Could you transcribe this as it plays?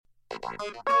On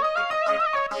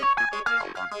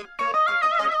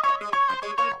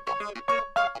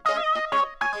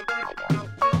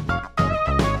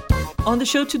the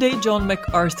show today, John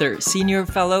MacArthur, Senior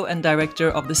Fellow and Director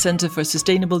of the Center for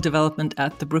Sustainable Development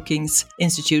at the Brookings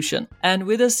Institution. And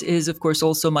with us is, of course,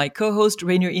 also my co-host,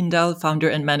 Rainer Indahl, Founder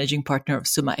and Managing Partner of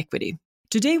Summa Equity.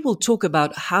 Today, we'll talk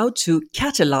about how to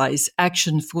catalyze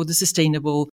action for the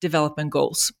Sustainable Development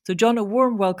Goals. So, John, a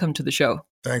warm welcome to the show.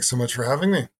 Thanks so much for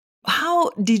having me. How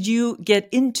did you get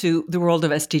into the world of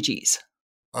SDGs?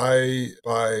 I,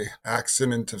 by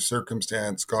accident of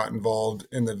circumstance, got involved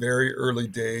in the very early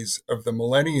days of the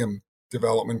Millennium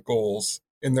Development Goals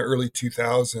in the early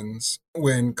 2000s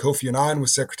when Kofi Annan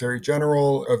was Secretary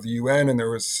General of the UN, and there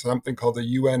was something called the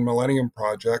UN Millennium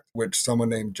Project, which someone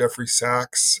named Jeffrey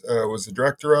Sachs was the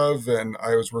director of, and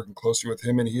I was working closely with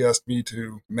him, and he asked me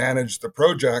to manage the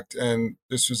project. And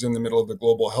this was in the middle of the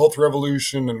global health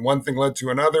revolution, and one thing led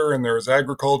to another, and there was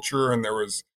agriculture, and there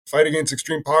was fight against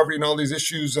extreme poverty and all these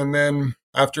issues. And then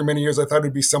after many years, I thought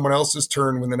it'd be someone else's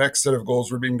turn when the next set of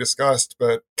goals were being discussed,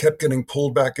 but kept getting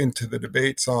pulled back into the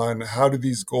debates on how do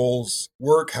these goals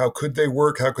work? How could they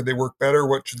work? How could they work better?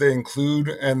 What should they include?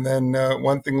 And then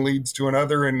one thing leads to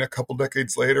another. And a couple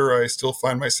decades later, I still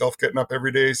find myself getting up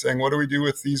every day saying, what do we do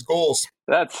with these goals?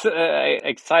 That's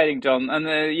exciting, John.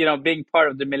 And, being part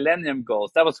of the Millennium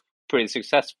Goals, that was pretty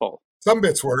successful. Some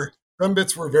bits were. Some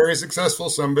bits were very successful.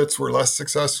 Some bits were less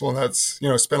successful. And that's,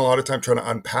 spent a lot of time trying to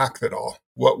unpack that all,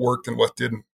 what worked and what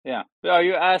didn't. Yeah. Are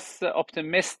you as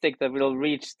optimistic that we'll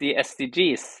reach the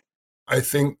SDGs? I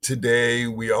think today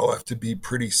we all have to be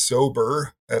pretty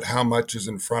sober at how much is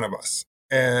in front of us.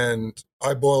 And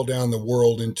I boil down the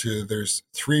world into there's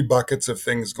three buckets of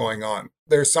things going on.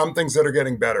 There's some things that are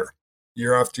getting better.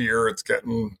 Year after year, it's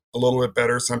getting a little bit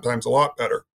better, sometimes a lot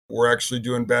better. We're actually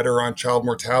doing better on child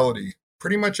mortality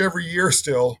pretty much every year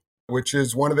still, which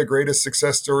is one of the greatest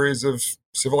success stories of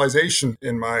civilization,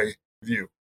 in my view.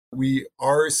 We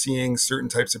are seeing certain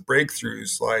types of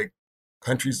breakthroughs, like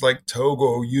countries like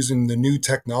Togo using the new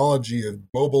technology of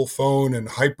mobile phone and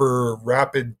hyper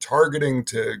rapid targeting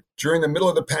to, during the middle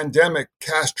of the pandemic,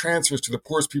 cash transfers to the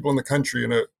poorest people in the country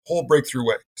in a whole breakthrough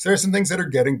way. So there are some things that are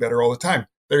getting better all the time.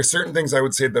 There are certain things I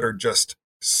would say that are just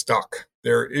stuck.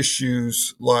 There are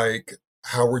issues like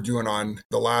how we're doing on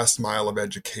the last mile of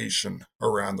education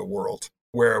around the world,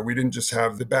 where we didn't just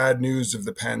have the bad news of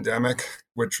the pandemic,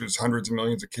 which was hundreds of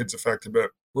millions of kids affected,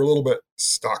 but we're a little bit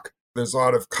stuck. There's a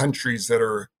lot of countries that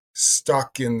are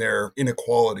stuck in their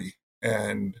inequality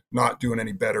and not doing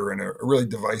any better in a really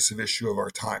divisive issue of our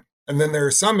time. And then there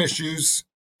are some issues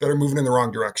that are moving in the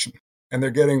wrong direction, and they're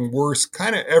getting worse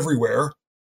kind of everywhere.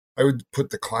 I would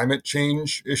put the climate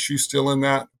change issue still in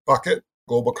that bucket.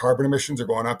 Global carbon emissions are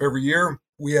going up every year.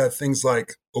 We have things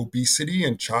like obesity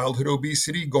and childhood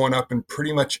obesity going up in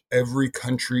pretty much every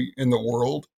country in the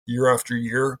world year after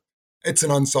year. It's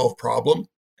an unsolved problem.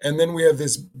 And then we have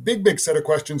this big set of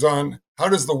questions on how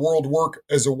does the world work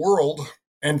as a world?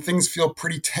 And things feel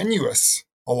pretty tenuous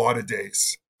a lot of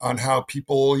days on how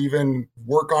people even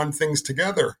work on things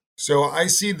together. So I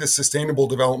see the Sustainable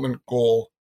Development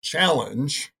Goal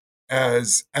challenge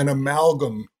as an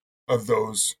amalgam of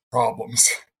those problems.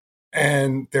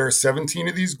 And there are 17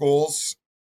 of these goals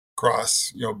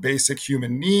across, basic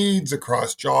human needs,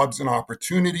 across jobs and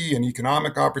opportunity and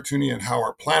economic opportunity and how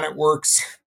our planet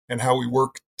works and how we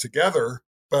work together.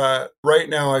 But right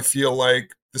now, I feel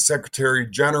like the Secretary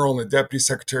General and the Deputy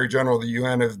Secretary General of the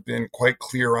UN have been quite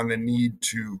clear on the need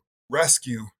to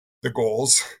rescue the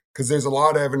goals, because there's a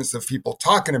lot of evidence of people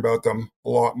talking about them a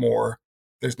lot more.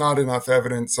 There's not enough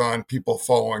evidence on people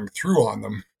following through on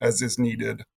them as is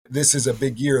needed. This is a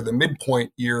big year, the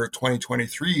midpoint year,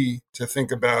 2023, to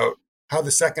think about how the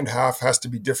second half has to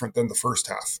be different than the first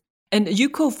half. And you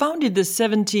co-founded the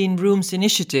 17 Rooms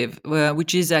Initiative,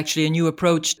 which is actually a new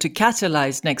approach to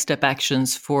catalyze next step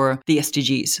actions for the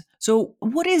SDGs. So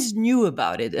what is new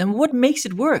about it and what makes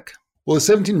it work? Well, the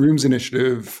 17 Rooms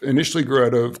Initiative initially grew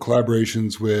out of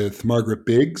collaborations with Margaret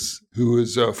Biggs, who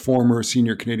is a former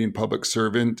senior Canadian public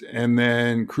servant, and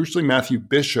then crucially Matthew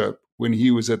Bishop when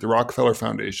he was at the Rockefeller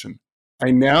Foundation.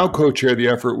 I now co-chair the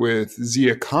effort with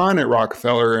Zia Khan at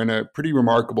Rockefeller and a pretty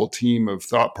remarkable team of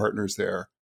thought partners there.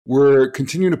 We're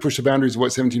continuing to push the boundaries of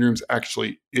what 17 Rooms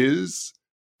actually is,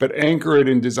 but anchor it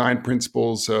in design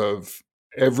principles of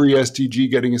every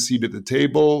SDG getting a seat at the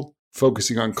table,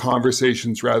 focusing on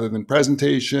conversations rather than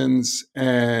presentations,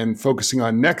 and focusing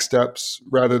on next steps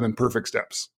rather than perfect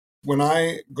steps. When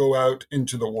I go out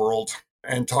into the world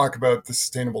and talk about the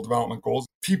Sustainable Development Goals,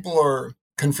 people are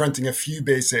confronting a few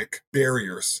basic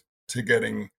barriers to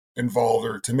getting involved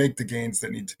or to make the gains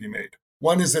that need to be made.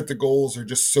 One is that the goals are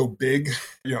just so big.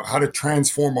 How to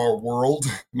transform our world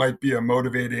might be a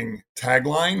motivating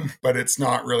tagline, but it's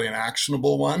not really an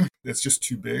actionable one. It's just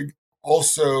too big.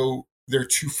 Also, they're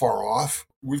too far off.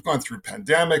 We've gone through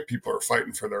pandemic. People are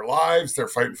fighting for their lives. They're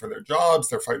fighting for their jobs.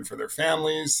 They're fighting for their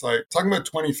families. Like, talking about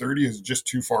 2030 is just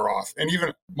too far off. And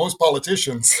even most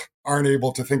politicians aren't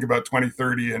able to think about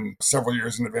 2030 in several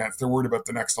years in advance. They're worried about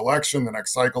the next election, the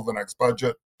next cycle, the next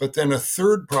budget. But then a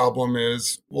third problem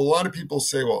is, well, a lot of people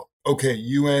say, well, okay,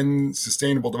 UN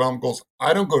Sustainable Development Goals.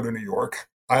 I don't go to New York.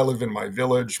 I live in my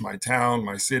village, my town,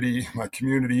 my city, my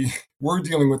community. We're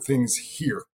dealing with things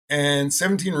here. And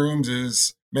 17 Rooms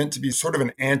is meant to be sort of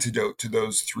an antidote to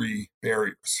those three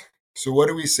barriers. So what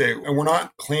do we say? And we're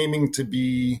not claiming to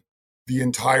be the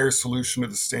entire solution to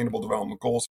the Sustainable Development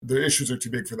Goals. The issues are too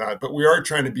big for that. But we are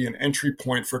trying to be an entry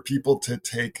point for people to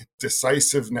take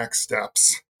decisive next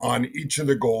steps on each of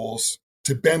the goals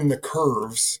to bend the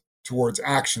curves towards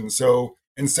action. So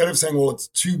instead of saying, well, it's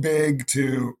too big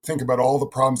to think about all the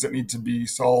problems that need to be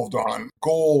solved on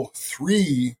goal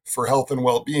 3 for health and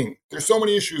well-being. There's so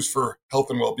many issues for health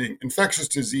and well-being: infectious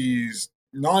disease,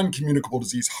 non-communicable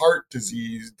disease, heart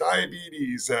disease,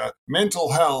 diabetes,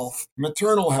 mental health,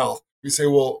 maternal health. We say,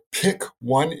 well, pick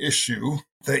one issue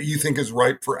that you think is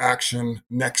ripe for action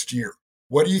next year.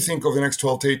 What do you think over the next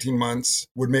 12 to 18 months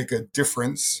would make a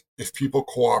difference if people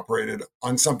cooperated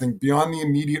on something beyond the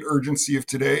immediate urgency of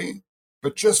today,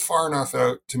 but just far enough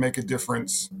out to make a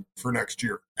difference for next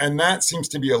year? And that seems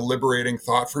to be a liberating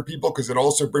thought for people, because it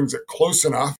also brings it close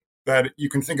enough that you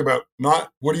can think about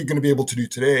not what are you going to be able to do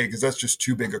today, because that's just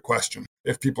too big a question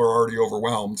if people are already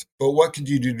overwhelmed, but what could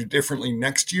you do differently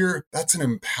next year? That's an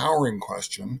empowering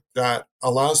question that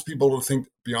allows people to think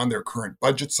beyond their current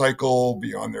budget cycle,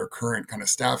 beyond their current kind of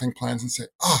staffing plans, and say,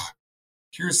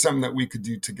 here's something that we could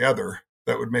do together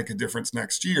that would make a difference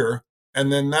next year.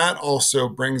 And then that also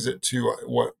brings it to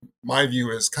what my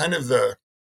view is kind of the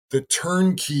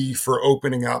turnkey for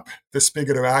opening up the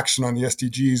spigot of action on the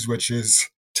SDGs, which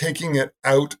is taking it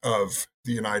out of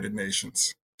the United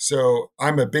Nations. So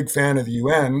I'm a big fan of the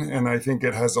UN, and I think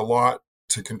it has a lot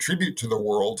to contribute to the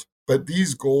world. But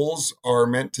these goals are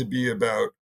meant to be about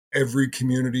every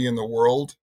community in the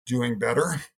world doing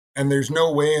better. And there's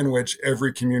no way in which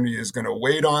every community is going to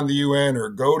wait on the UN or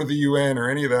go to the UN or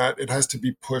any of that. It has to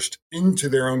be pushed into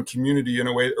their own community in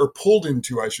a way, or pulled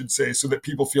into, I should say, so that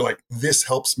people feel like this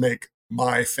helps make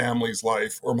my family's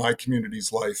life or my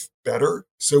community's life better.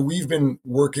 So we've been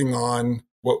working on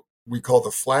what we call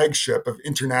the flagship of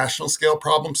international scale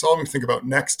problem solving. Think about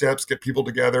next steps, get people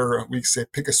together. We say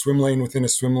pick a swim lane within a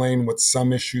swim lane with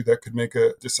some issue that could make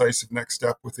a decisive next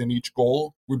step within each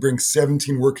goal. We bring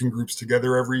 17 working groups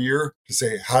together every year to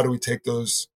say, how do we take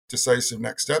those decisive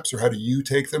next steps, or how do you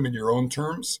take them in your own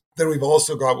terms? Then we've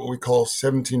also got what we call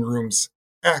 17 Rooms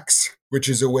X, which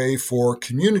is a way for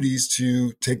communities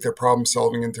to take their problem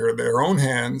solving into their own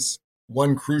hands.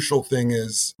 One crucial thing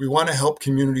is we want to help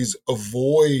communities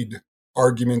avoid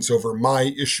arguments over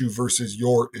my issue versus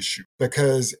your issue,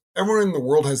 because everyone in the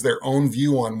world has their own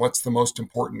view on what's the most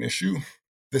important issue.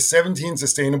 The 17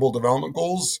 Sustainable Development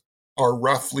Goals are,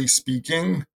 roughly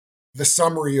speaking, the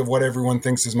summary of what everyone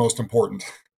thinks is most important.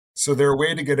 So they're a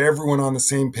way to get everyone on the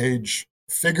same page,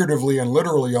 figuratively and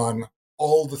literally, on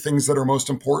all the things that are most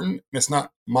important. And it's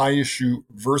not my issue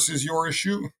versus your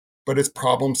issue, but it's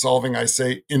problem solving, I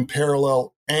say, in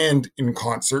parallel and in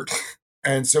concert.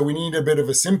 And so we need a bit of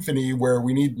a symphony where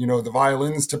we need, the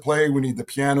violins to play, we need the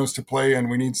pianos to play, and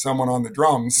we need someone on the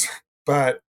drums.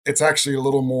 But it's actually a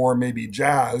little more maybe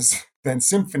jazz than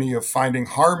symphony, of finding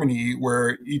harmony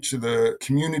where each of the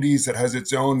communities that has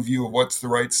its own view of what's the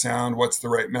right sound, what's the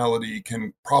right melody,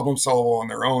 can problem solve on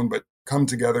their own, but come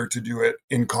together to do it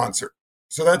in concert.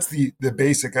 So that's the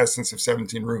basic essence of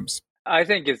 17 Rooms. I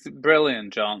think it's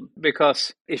brilliant, John,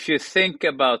 because if you think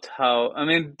about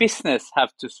business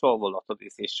have to solve a lot of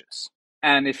these issues.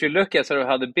 And if you look at sort of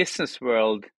how the business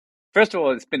world, first of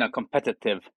all, it's been a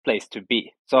competitive place to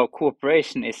be. So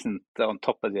cooperation isn't on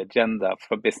top of the agenda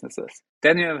for businesses.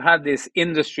 Then you have had these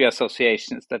industry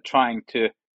associations that are trying to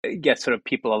get sort of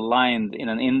people aligned in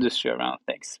an industry around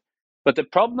things. But the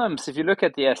problems, if you look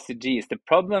at the SDGs, the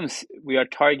problems we are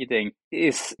targeting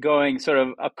is going sort of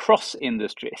across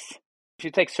industries. If you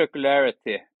take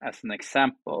circularity as an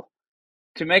example,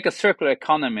 to make a circular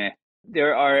economy,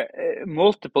 there are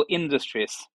multiple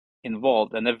industries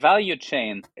involved, and the value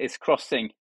chain is crossing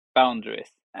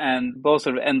boundaries. And both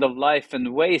sort of end of life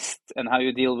and waste and how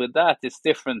you deal with that is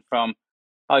different from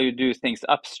how you do things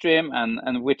upstream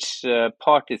and which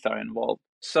parties are involved.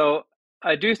 So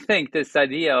I do think this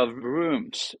idea of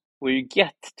rooms where you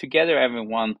get together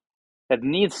everyone that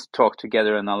needs to talk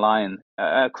together and align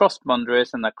across boundaries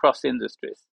and across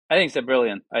industries. I think it's a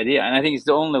brilliant idea, and I think it's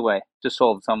the only way to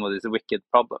solve some of these wicked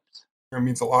problems. It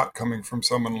means a lot coming from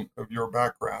someone of your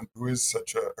background who is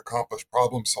such an accomplished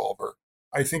problem solver.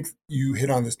 I think you hit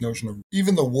on this notion of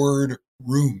even the word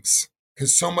rooms,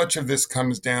 because so much of this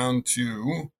comes down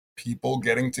to people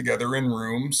getting together in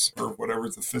rooms or whatever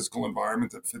is the physical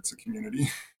environment that fits a community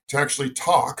to actually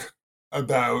talk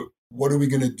about what are we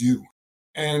going to do.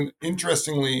 And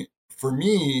interestingly, for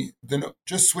me, then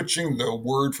just switching the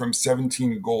word from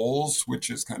 17 goals, which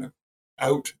is kind of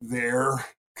out there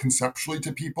conceptually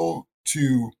to people,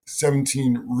 to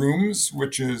 17 rooms,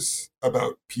 which is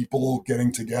about people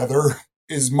getting together,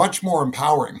 is much more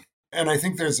empowering. And I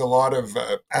think there's a lot of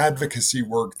advocacy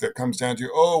work that comes down to,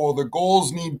 oh, well, the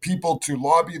goals need people to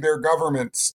lobby their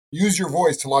governments. Use your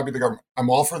voice to lobby the government. I'm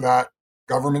all for that.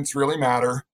 Governments really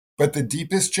matter. But the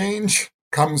deepest change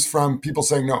comes from people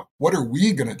saying, no, what are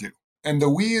we going to do? And the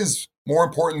we is more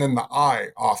important than the I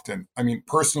often. I mean,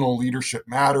 personal leadership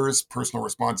matters. Personal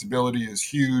responsibility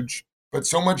is huge. But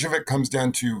so much of it comes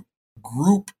down to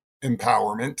group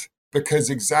empowerment, because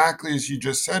exactly as you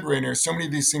just said, Rainer, so many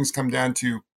of these things come down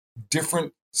to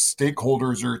different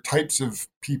stakeholders or types of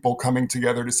people coming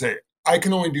together to say, I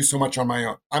can only do so much on my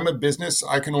own. I'm a business.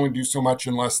 I can only do so much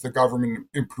unless the government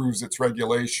improves its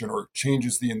regulation or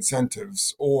changes the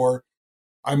incentives. Or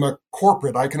I'm a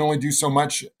corporate. I can only do so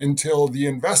much until the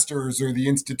investors or the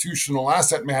institutional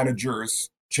asset managers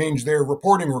change their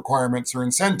reporting requirements or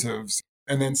incentives.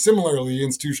 And then similarly,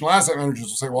 institutional asset managers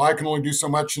will say, well, I can only do so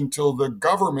much until the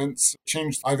governments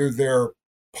change either their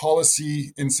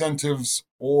policy incentives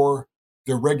or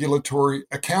their regulatory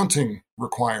accounting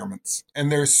requirements.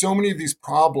 And there's so many of these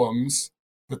problems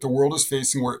that the world is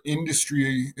facing where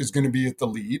industry is going to be at the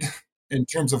lead in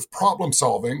terms of problem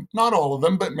solving, not all of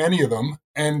them, but many of them,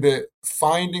 and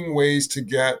finding ways to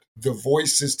get the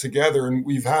voices together. And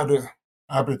we've had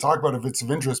happy to talk about it if it's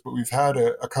of interest, but we've had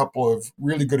a couple of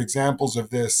really good examples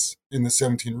of this in the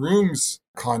 17 Rooms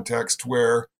context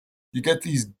where you get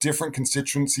these different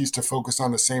constituencies to focus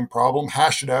on the same problem,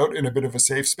 hash it out in a bit of a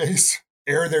safe space,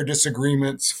 air their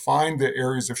disagreements, find the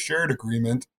areas of shared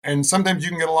agreement, and sometimes you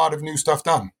can get a lot of new stuff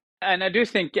done. And I do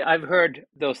think I've heard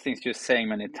those things you're saying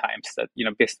many times, that,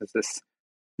 businesses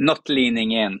not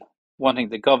leaning in, wanting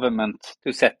the government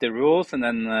to set the rules and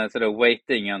then sort of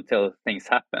waiting until things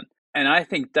happen. And I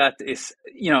think that is,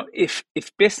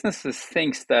 if businesses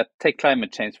thinks that, take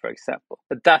climate change, for example,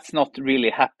 that's not really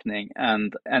happening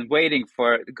and waiting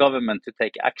for the government to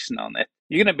take action on it,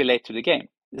 you're going to be late to the game.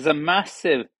 There's a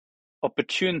massive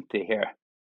opportunity here.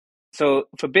 So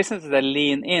for businesses that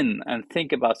lean in and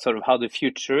think about sort of how the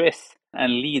future is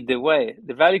and lead the way,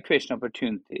 the value creation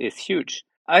opportunity is huge.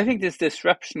 I think this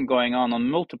disruption going on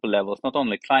multiple levels, not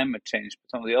only climate change, but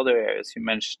some of the other areas you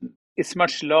mentioned, it's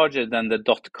much larger than the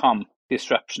dot-com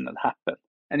disruption that happened.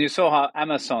 And you saw how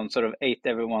Amazon sort of ate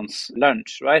everyone's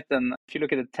lunch, right? And if you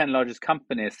look at the 10 largest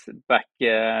companies back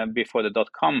before the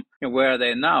dot-com, where are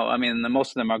they now? I mean,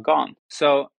 most of them are gone.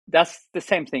 So that's the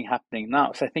same thing happening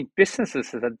now. So I think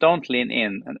businesses that don't lean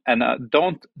in and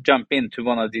don't jump into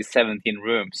one of these 17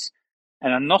 rooms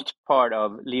and are not part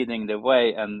of leading the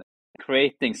way and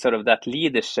creating sort of that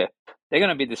leadership, they're going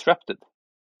to be disrupted.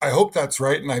 I hope that's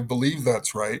right, and I believe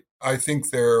that's right. I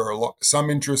think there are some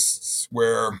interests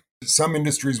where some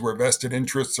industries where vested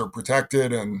interests are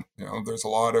protected and there's a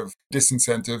lot of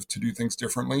disincentive to do things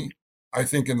differently. I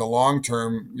think in the long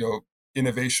term,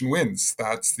 innovation wins.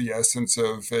 That's the essence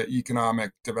of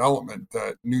economic development,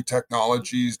 that new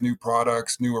technologies, new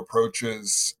products, new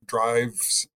approaches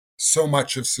drives so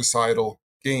much of societal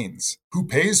gains. Who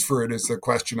pays for it is the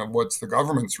question of what's the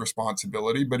government's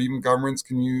responsibility, but even governments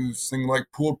can use things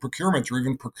like pooled procurement or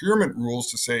even procurement rules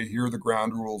to say, here are the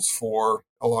ground rules for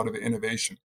a lot of the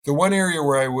innovation. The one area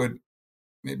where I would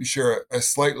maybe share a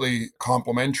slightly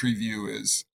complementary view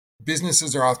is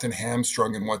businesses are often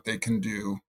hamstrung in what they can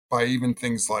do by even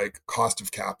things like cost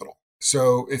of capital.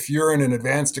 So if you're in an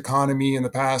advanced economy in the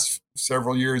past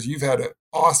several years, you've had an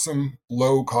awesome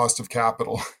low cost of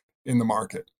capital in the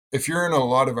market. If you're in a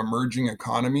lot of emerging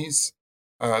economies,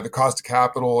 the cost of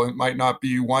capital, it might not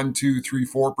be 1, 2, 3,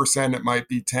 4%. It might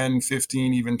be 10,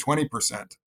 15, even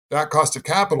 20%. That cost of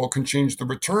capital can change the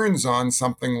returns on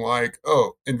something like,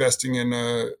 investing in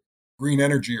a green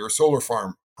energy or solar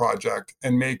farm project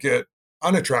and make it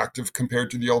unattractive compared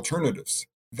to the alternatives.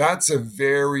 That's I'm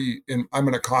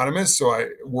an economist, so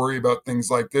I worry about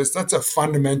things like this. That's a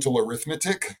fundamental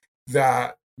arithmetic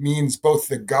that means both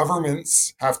the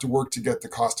governments have to work to get the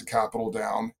cost of capital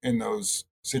down in those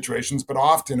situations, but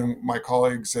often, and my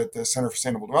colleagues at the Center for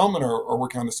Sustainable Development are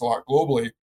working on this a lot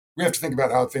globally, We have to think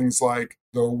about how things like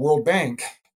the World Bank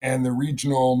and the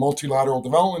regional multilateral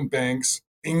development banks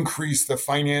increase the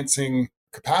financing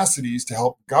capacities to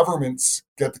help governments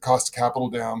get the cost of capital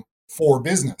down for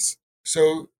business.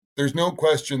 So there's no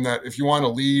question that if you want to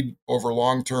lead over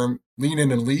long term, lean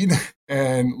in and lead.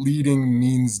 And leading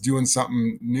means doing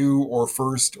something new or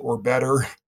first or better.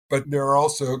 But there are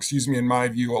also, in my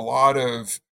view, a lot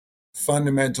of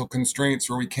fundamental constraints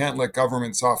where we can't let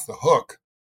governments off the hook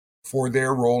for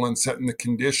their role in setting the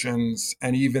conditions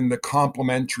and even the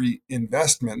complementary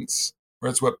investments.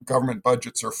 That's what government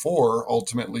budgets are for,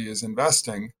 ultimately, is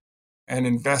investing and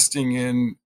investing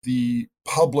in the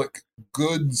public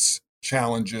goods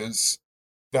challenges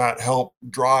that help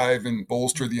drive and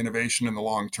bolster the innovation in the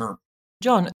long term.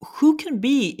 John, who can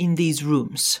be in these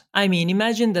rooms? I mean,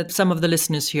 imagine that some of the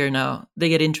listeners here now, they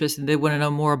get interested, they want to know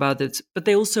more about it, but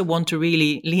they also want to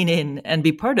really lean in and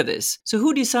be part of this. So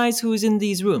who decides who is in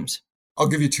these rooms? I'll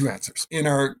give you two answers. In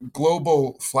our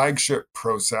global flagship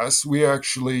process, we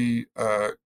actually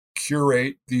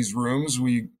curate these rooms.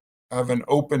 We have an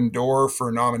open door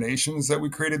for nominations that we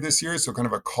created this year. So kind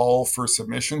of a call for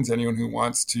submissions. Anyone who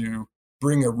wants to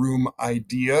bring a room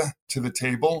idea to the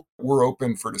table, we're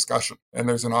open for discussion. And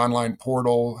there's an online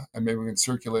portal, and maybe we can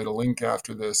circulate a link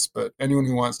after this. But anyone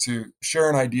who wants to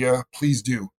share an idea, please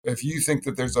do. If you think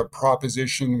that there's a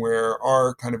proposition where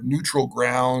our kind of neutral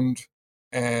ground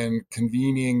and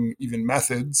convening even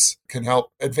methods can help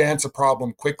advance a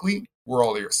problem quickly, we're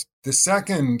all ears. The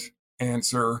second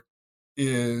answer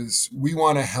is we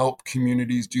want to help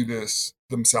communities do this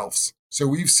themselves. So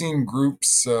we've seen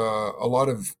groups, a lot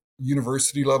of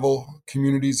university level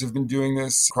communities have been doing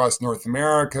this across North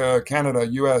America, Canada,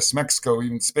 US, Mexico,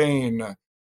 even Spain,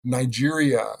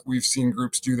 Nigeria. We've seen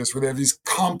groups do this where they have these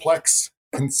complex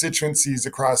constituencies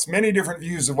across many different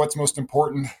views of what's most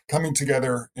important coming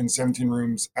together in 17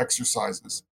 rooms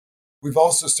exercises. We've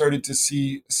also started to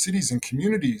see cities and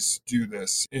communities do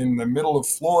this. In the middle of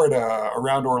Florida,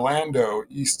 around Orlando,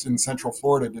 East and Central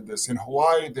Florida did this. In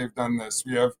Hawaii, they've done this.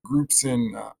 We have groups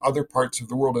in other parts of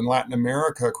the world, in Latin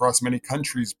America, across many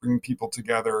countries, bring people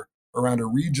together around a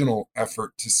regional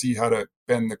effort to see how to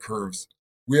bend the curves.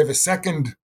 We have a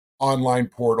second online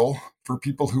portal for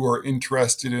people who are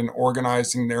interested in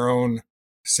organizing their own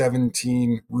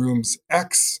 17 Rooms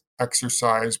X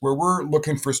exercise, where we're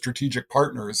looking for strategic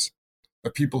partners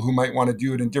of people who might want to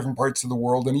do it in different parts of the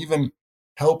world and even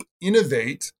help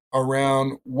innovate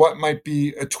around what might be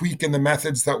a tweak in the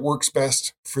methods that works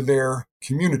best for their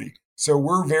community. So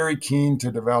we're very keen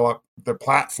to develop the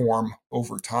platform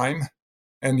over time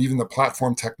and even the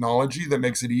platform technology that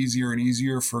makes it easier and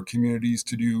easier for communities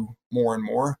to do more and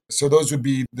more. So those would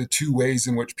be the two ways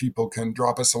in which people can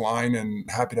drop us a line, and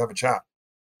happy to have a chat.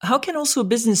 How can also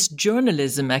business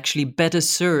journalism actually better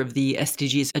serve the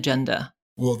SDGs agenda?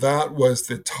 Well, that was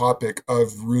the topic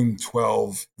of Room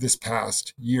 12 this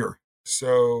past year.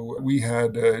 So we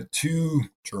had two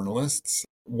journalists,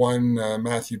 one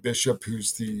Matthew Bishop,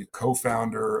 who's the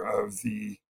co-founder of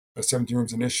the 17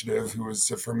 Rooms Initiative, who was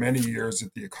for many years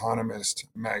at The Economist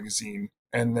magazine,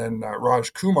 and then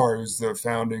Raj Kumar, who's the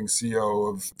founding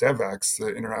CEO of DevX,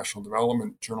 the international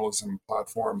development journalism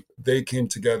platform. They came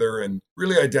together and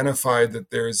really identified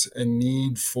that there's a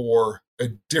need for a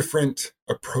different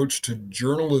approach to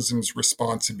journalism's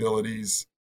responsibilities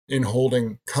in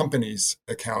holding companies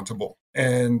accountable.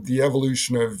 And the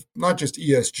evolution of not just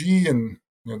ESG, and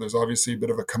there's obviously a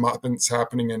bit of a comeuppance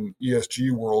happening in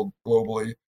ESG world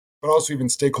globally, but also even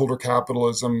stakeholder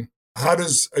capitalism. How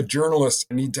does a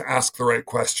journalist need to ask the right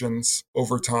questions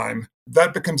over time?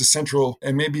 That becomes a central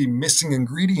and maybe missing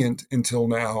ingredient until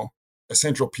now, a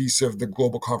central piece of the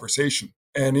global conversation.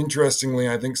 And interestingly,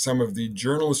 I think some of the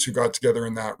journalists who got together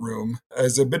in that room,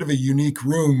 as a bit of a unique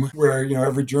room where,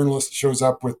 every journalist shows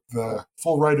up with the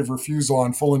full right of refusal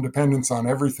and full independence on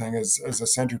everything as a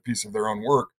centerpiece of their own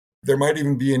work. There might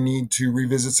even be a need to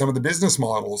revisit some of the business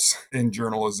models in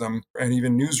journalism and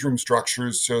even newsroom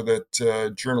structures so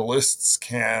that journalists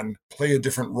can play a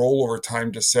different role over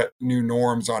time to set new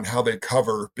norms on how they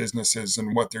cover businesses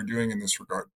and what they're doing in this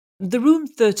regard. The Room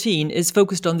 13 is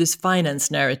focused on this finance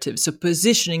narrative, so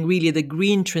positioning really the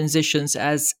green transitions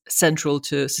as central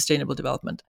to sustainable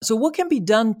development. So what can be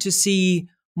done to see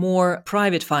more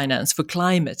private finance for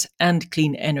climate and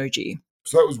clean energy?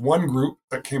 So that was one group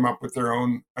that came up with their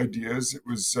own ideas. It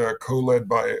was co-led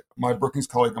by my Brookings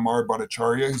colleague, Amar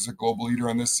Bhattacharya, who's a global leader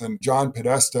on this, and John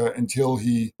Podesta, until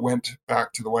he went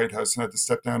back to the White House and had to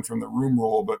step down from the room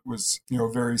role, but was,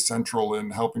 very central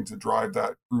in helping to drive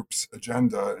that group's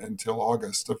agenda until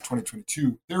August of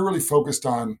 2022. They're really focused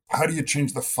on how do you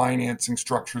change the financing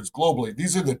structures globally.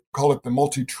 These are call it the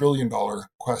multi-trillion-dollar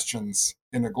questions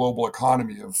in a global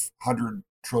economy of 100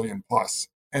 trillion plus.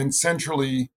 And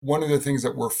centrally, one of the things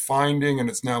that we're finding, and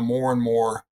it's now more and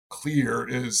more clear,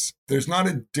 is there's not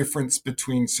a difference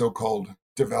between so-called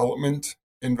development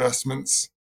investments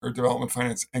or development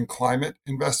finance and climate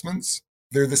investments.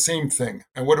 They're the same thing.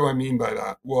 And what do I mean by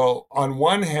that? Well, on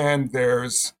one hand,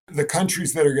 there's the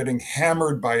countries that are getting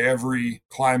hammered by every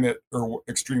climate or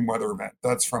extreme weather event.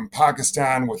 That's from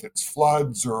Pakistan with its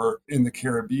floods, or in the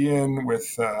Caribbean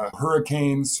with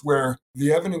hurricanes, where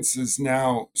the evidence is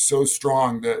now so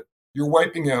strong that you're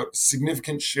wiping out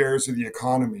significant shares of the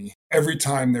economy every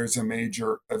time there's a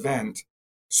major event.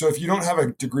 So if you don't have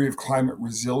a degree of climate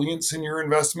resilience in your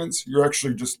investments, you're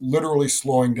actually just literally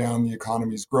slowing down the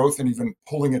economy's growth and even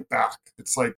pulling it back.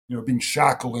 It's like, being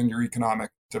shackled in your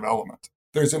economic development.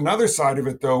 There's another side of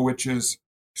it, though, which is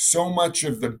so much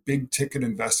of the big ticket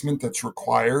investment that's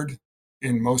required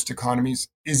in most economies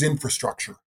is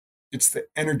infrastructure. It's the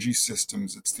energy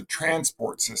systems, it's the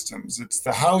transport systems, it's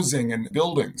the housing and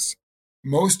buildings.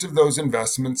 Most of those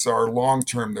investments are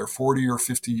long-term. They're 40 or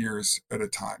 50 years at a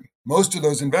time. Most of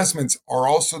those investments are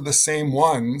also the same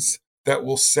ones that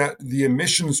will set the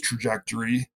emissions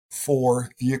trajectory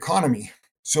for the economy.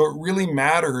 So it really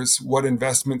matters what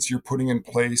investments you're putting in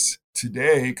place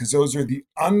today, because those are the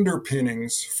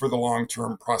underpinnings for the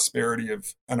long-term prosperity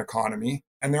of an economy.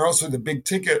 And they're also the big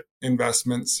ticket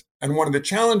investments. And one of the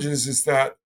challenges is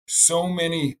that so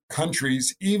many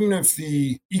countries, even if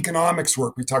the economics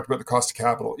work, we talked about the cost of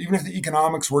capital, even if the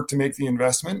economics work to make the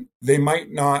investment, they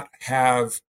might not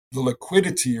have the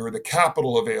liquidity or the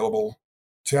capital available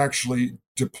to actually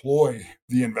deploy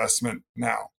the investment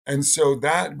now. And so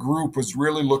that group was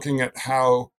really looking at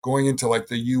how, going into like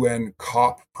the UN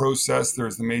COP process,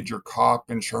 there's the major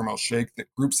COP in Sharm el-Sheikh, that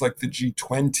groups like the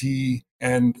G20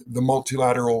 and the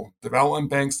multilateral development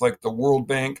banks like the World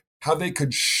Bank, how they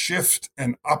could shift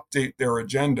and update their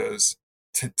agendas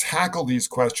to tackle these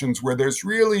questions where there's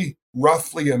really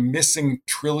roughly a missing $1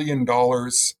 trillion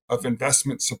of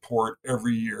investment support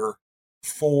every year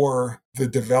for the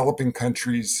developing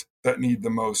countries that need the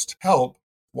most help.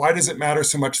 Why does it matter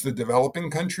so much the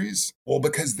developing countries? Well,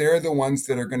 because they're the ones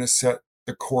that are going to set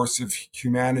the course of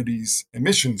humanity's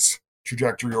emissions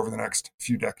trajectory over the next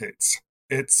few decades.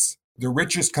 It's the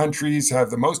richest countries have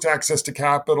the most access to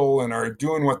capital and are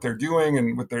doing what they're doing,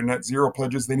 and with their net zero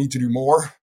pledges, they need to do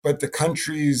more. But the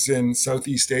countries in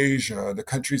Southeast Asia, the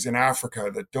countries in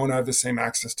Africa that don't have the same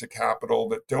access to capital,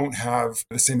 that don't have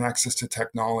the same access to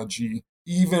technology,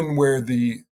 even where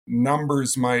the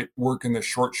numbers might work in the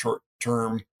short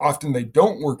term, often they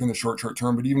don't work in the short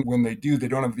term, but even when they do, they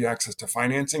don't have the access to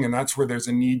financing. And that's where there's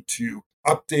a need to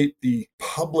update the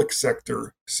public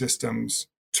sector systems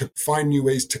to find new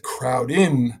ways to crowd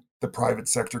in the private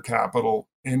sector capital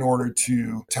in order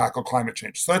to tackle climate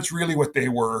change. So that's really what they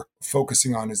were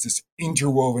focusing on, is this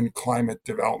interwoven climate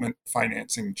development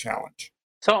financing challenge.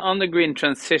 So on the green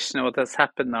transition, what has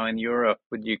happened now in Europe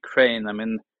with Ukraine, I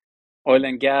mean, oil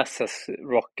and gas has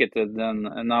rocketed,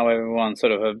 and now everyone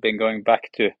sort of have been going back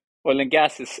to oil and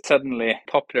gas is suddenly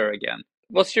popular again.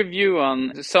 What's your view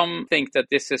on, some think that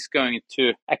this is going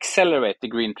to accelerate the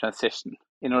green transition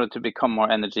in order to become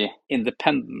more energy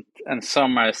independent. And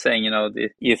some are saying, the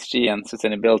ESG and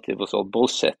sustainability was all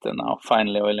bullshit, and now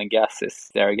finally oil and gas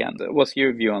is there again. What's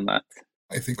your view on that?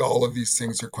 I think all of these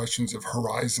things are questions of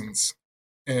horizons.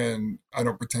 And I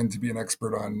don't pretend to be an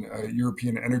expert on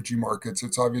European energy markets.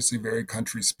 It's obviously very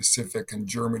country specific, and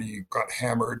Germany got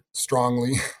hammered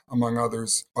strongly, among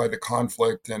others, by the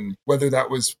conflict. And whether that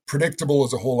was predictable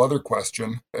is a whole other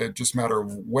question. It just matter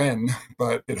of when,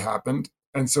 but it happened.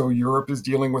 And so Europe is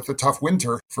dealing with a tough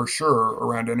winter for sure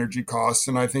around energy costs.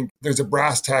 And I think there's a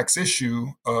brass tacks issue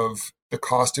of the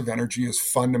cost of energy is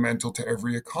fundamental to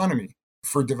every economy.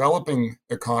 For developing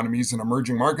economies and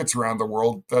emerging markets around the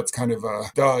world, that's kind of a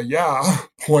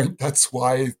point. That's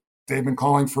why they've been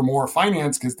calling for more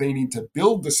finance, because they need to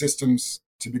build the systems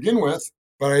to begin with.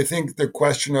 But I think the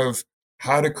question of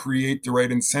how to create the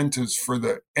right incentives for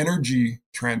the energy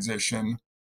transition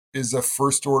is a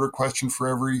first order question for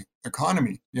every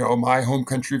economy. My home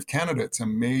country of Canada, it's a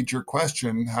major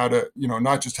question how to,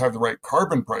 not just have the right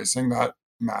carbon pricing, that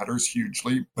matters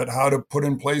hugely, but how to put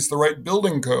in place the right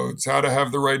building codes, how to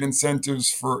have the right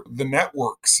incentives for the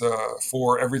networks,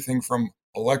 for everything from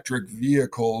electric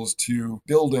vehicles to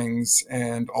buildings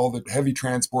and all the heavy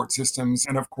transport systems.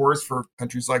 And of course, for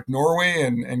countries like Norway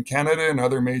and Canada and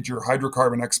other major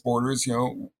hydrocarbon exporters,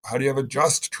 how do you have a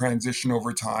just transition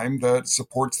over time that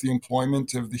supports the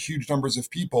employment of the huge numbers of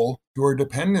people who are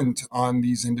dependent on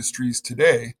these industries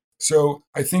today? So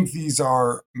I think these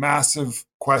are massive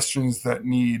questions that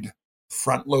need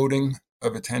front loading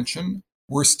of attention.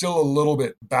 We're still a little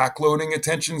bit backloading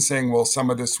attention, saying, well, some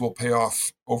of this will pay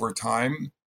off over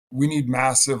time. We need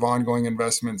massive ongoing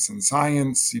investments in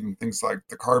science. Even things like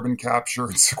the carbon capture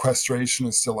and sequestration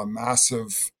is still a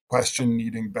massive question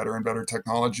needing better and better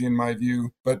technology, in my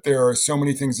view. But there are so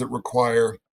many things that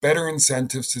require better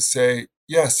incentives to say,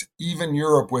 yes, even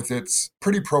Europe with its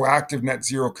pretty proactive net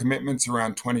zero commitments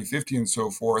around 2050 and so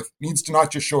forth needs to not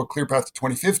just show a clear path to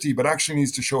 2050, but actually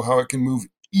needs to show how it can move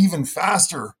even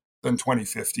faster than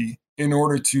 2050 in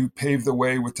order to pave the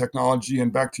way with technology.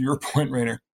 And back to your point,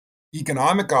 Rainer,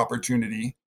 economic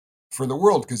opportunity for the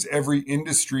world, because every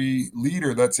industry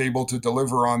leader that's able to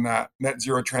deliver on that net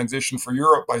zero transition for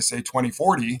Europe by, say,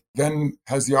 2040, then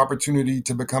has the opportunity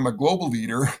to become a global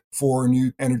leader for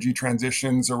new energy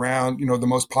transitions around, the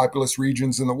most populous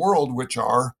regions in the world, which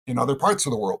are in other parts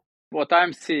of the world. What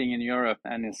I'm seeing in Europe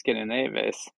and in Scandinavia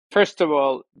is, first of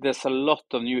all, there's a lot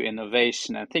of new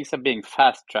innovation and things are being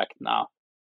fast-tracked now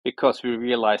because we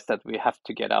realize that we have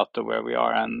to get out of where we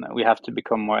are and we have to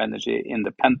become more energy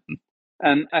independent.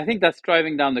 And I think that's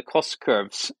driving down the cost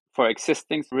curves for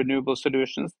existing renewable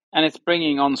solutions. And it's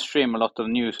bringing on stream a lot of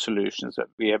new solutions.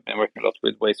 We have been working a lot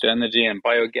with waste to energy and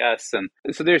biogas. And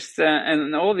so there's,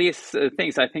 and all these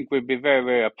things I think will be very,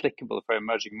 very applicable for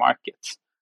emerging markets.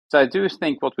 So I do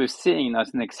think what we're seeing now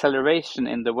is an acceleration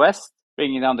in the West,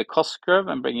 bringing down the cost curve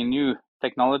and bringing new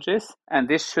technologies. And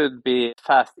this should be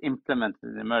fast implemented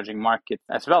in emerging markets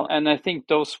as well. And I think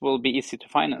those will be easy to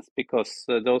finance because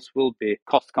those will be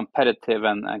cost competitive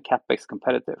and CapEx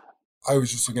competitive. I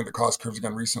was just looking at the cost curves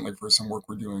again recently for some work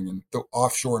we're doing. And the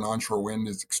offshore and onshore wind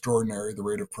is extraordinary, the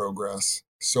rate of progress.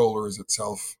 Solar is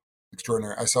itself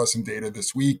extraordinary. I saw some data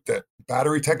this week that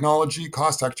battery technology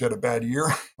cost actually had a bad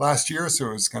year last year. So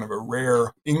it was kind of a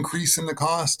rare increase in the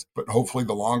cost, but hopefully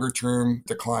the longer term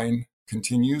decline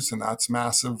continues. And that's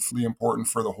massively important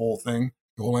for the whole thing,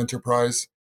 the whole enterprise.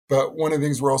 But one of the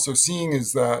things we're also seeing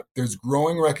is that there's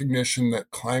growing recognition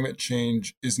that climate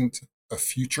change isn't a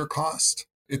future cost.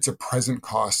 It's a present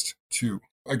cost too.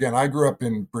 Again, I grew up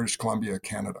in British Columbia,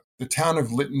 Canada. The town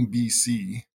of Lytton,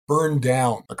 BC burned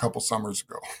down a couple summers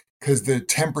ago because the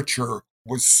temperature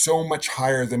was so much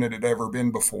higher than it had ever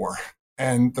been before.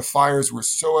 And the fires were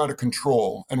so out of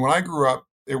control. And when I grew up,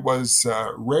 it was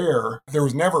rare. There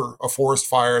was never a forest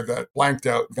fire that blanked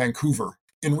out Vancouver.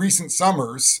 In recent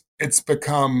summers, it's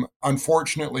become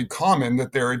unfortunately common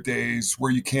that there are days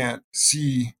where you can't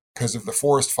see because of the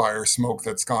forest fire smoke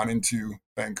that's gone into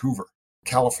Vancouver.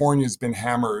 California has been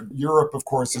hammered. Europe, of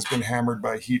course, has been hammered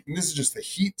by heat. And this is just the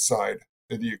heat side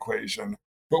of the equation.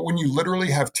 But when you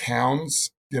literally have towns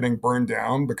getting burned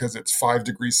down because it's 5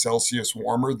 degrees Celsius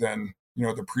warmer than,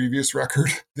 the previous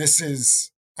record, this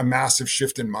is a massive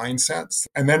shift in mindsets.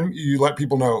 And then you let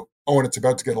people know, and it's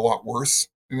about to get a lot worse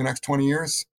in the next 20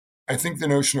 years. I think the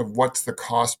notion of what's the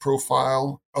cost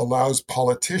profile allows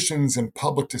politicians and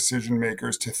public decision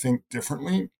makers to think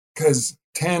differently. Because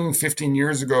 10, 15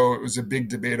 years ago, it was a big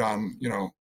debate on,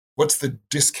 what's the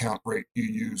discount rate you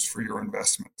use for your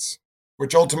investments,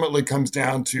 which ultimately comes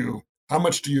down to how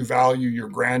much do you value your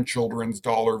grandchildren's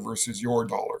dollar versus your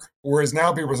dollar? Whereas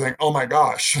now people are saying, oh my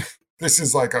gosh, this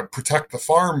is like a protect the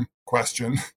farm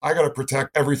question. I got to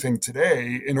protect everything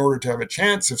today in order to have a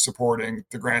chance of supporting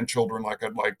the grandchildren like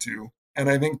I'd like to. And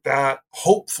I think that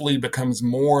hopefully becomes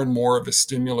more and more of a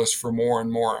stimulus for more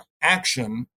and more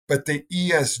action. But the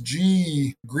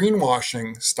ESG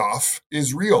greenwashing stuff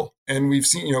is real. And we've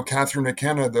seen, Catherine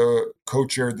McKenna, the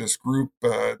co-chaired this group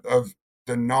of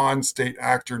the non-state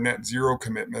actor net zero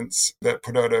commitments that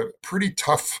put out a pretty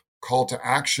tough call to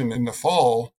action in the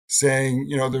fall saying,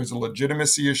 there's a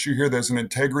legitimacy issue here. There's an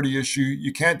integrity issue.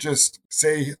 You can't just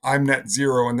say I'm net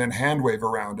zero and then hand wave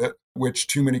around it, which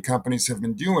too many companies have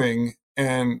been doing.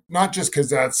 And not just because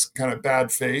that's kind of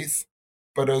bad faith,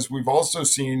 but as we've also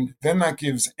seen, then that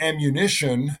gives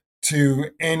ammunition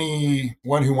to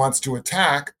anyone who wants to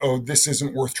attack, this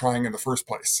isn't worth trying in the first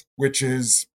place, which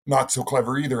is not so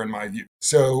clever either, in my view.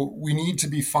 So we need to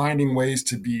be finding ways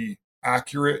to be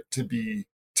accurate, to be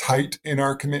tight in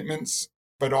our commitments,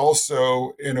 but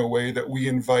also in a way that we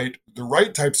invite the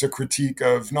right types of critique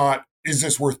of not, is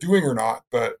this worth doing or not,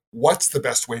 but what's the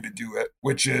best way to do it,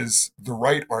 which is the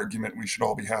right argument we should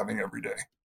all be having every day.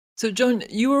 So, John,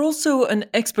 you are also an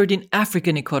expert in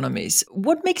African economies.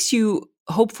 What makes you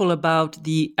hopeful about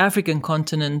the African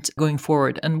continent going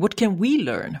forward, and what can we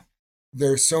learn?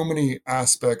 There's so many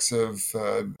aspects of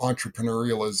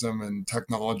entrepreneurialism and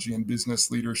technology and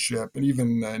business leadership, and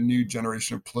even a new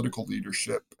generation of political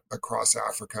leadership across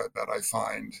Africa that I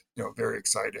find, very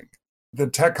exciting. The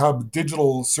tech hub,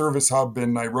 digital service hub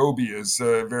in Nairobi is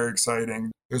very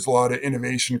exciting. There's a lot of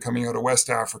innovation coming out of West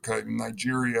Africa and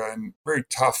Nigeria, and very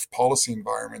tough policy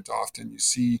environment often. You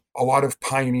see a lot of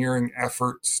pioneering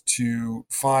efforts to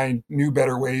find new,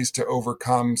 better ways to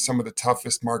overcome some of the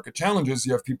toughest market challenges.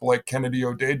 You have people like Kennedy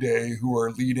Odede who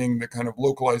are leading the kind of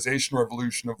localization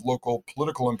revolution of local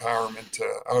political empowerment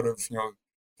out of,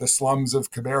 the slums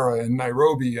of Kibera in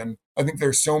Nairobi. And I think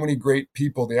there's so many great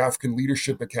people. The African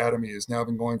Leadership Academy has now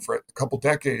been going for a couple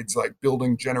decades, like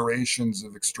building generations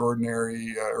of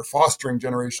extraordinary or fostering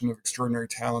generation of extraordinary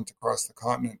talent across the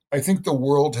continent. I think the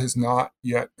world has not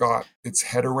yet got its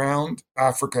head around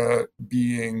Africa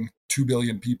being 2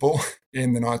 billion people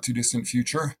in the not too distant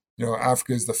future.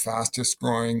 Africa is the fastest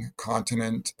growing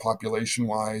continent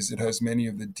population-wise. It has many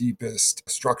of the deepest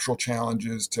structural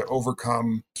challenges to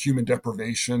overcome human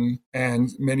deprivation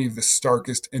and many of the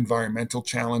starkest environmental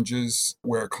challenges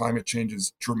where climate change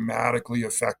is dramatically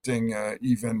affecting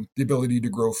even the ability to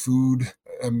grow food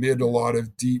amid a lot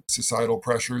of deep societal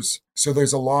pressures. So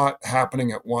there's a lot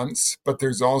happening at once, but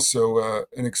there's also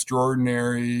an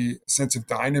extraordinary sense of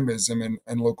dynamism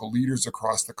and local leaders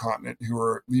across the continent who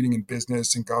are leading in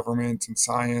business and government and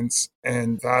science.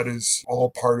 And that is all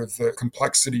part of the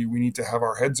complexity we need to have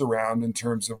our heads around in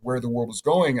terms of where the world is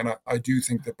going. And I do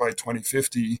think that by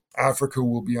 2050, Africa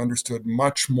will be understood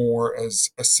much more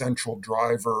as a central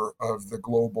driver of the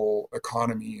global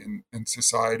economy and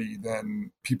society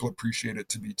than people appreciate it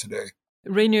to be today.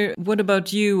 Rainier, what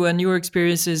about you and your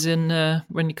experiences in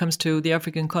when it comes to the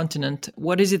African continent?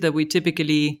 What is it that we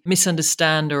typically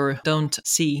misunderstand or don't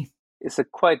see? It's a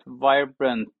quite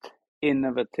vibrant,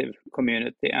 innovative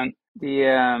community, and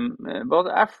the both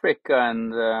Africa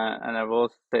and I will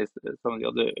also say some of the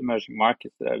other emerging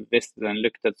markets that I've visited and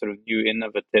looked at sort of new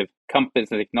innovative companies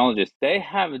and technologies, they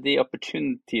have the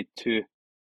opportunity to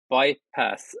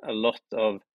bypass a lot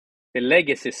of the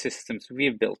legacy systems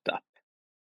we've built up.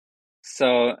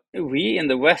 So we in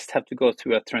the West have to go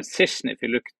through a transition. If you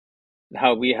look at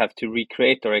how we have to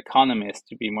recreate our economies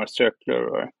to be more circular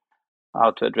or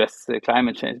how to address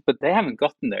climate change, but they haven't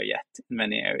gotten there yet in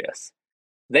many areas.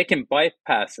 They can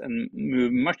bypass and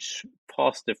move much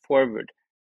faster forward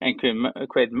and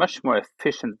create much more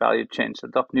efficient value chains,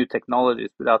 adopt new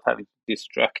technologies without having to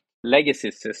destruct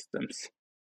legacy systems.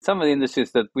 Some of the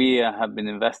industries that we have been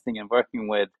investing and working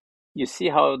with, you see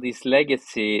how these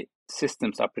legacy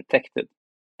systems are protected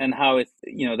and how it's,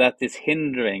 that is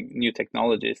hindering new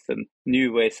technologies and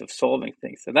new ways of solving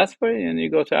things. And that's where you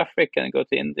go to Africa and go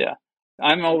to India.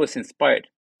 I'm always inspired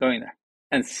going there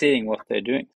and seeing what they're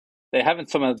doing. They have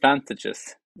some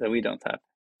advantages that we don't have.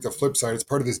 The flip side, it's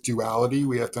part of this duality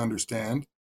we have to understand,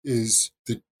 is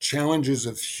the challenges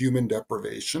of human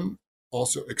deprivation,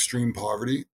 also extreme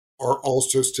poverty, are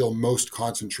also still most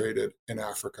concentrated in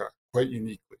Africa, quite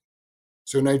uniquely.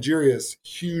 So Nigeria is a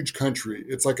huge country.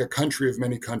 It's like a country of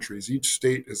many countries. Each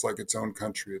state is like its own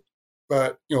country.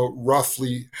 But,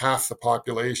 roughly half the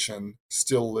population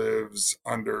still lives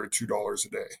under $2 a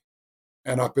day.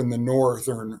 And up in the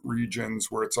northern regions,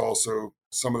 where it's also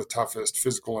some of the toughest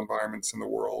physical environments in the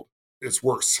world, it's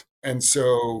worse. And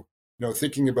so,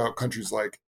 thinking about countries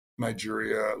like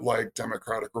Nigeria, like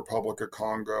Democratic Republic of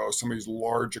Congo, some of these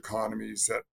large economies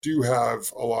that do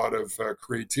have a lot of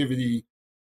creativity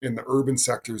in the urban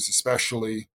sectors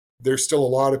especially, there's still a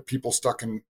lot of people stuck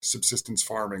in subsistence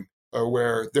farming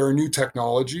where there are new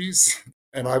technologies.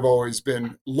 And I've always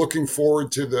been looking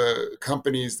forward to the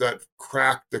companies that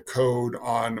crack the code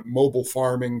on mobile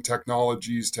farming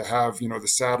technologies to have, the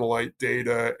satellite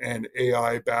data and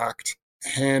AI-backed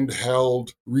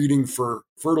handheld reading for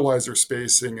fertilizer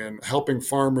spacing and helping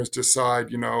farmers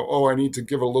decide, I need to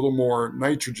give a little more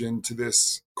nitrogen to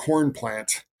this corn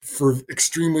plant for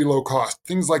extremely low cost.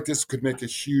 Things like this could make a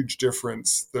huge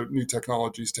difference, the new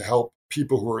technologies, to help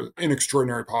people who are in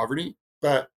extraordinary poverty.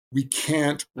 But we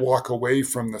can't walk away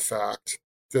from the fact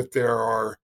that there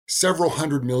are several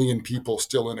 100 million people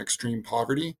still in extreme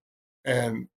poverty.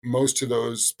 And most of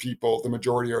those people, the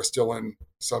majority, are still in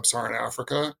sub-Saharan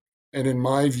Africa. And in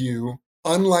my view,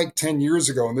 unlike 10 years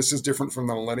ago, and this is different from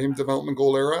the Millennium Development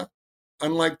Goal era,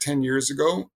 unlike 10 years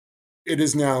ago, it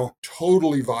is now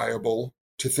totally viable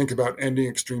to think about ending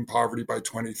extreme poverty by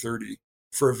 2030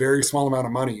 for a very small amount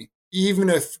of money. Even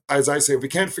if, as I say, if we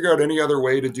can't figure out any other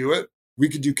way to do it, we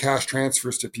could do cash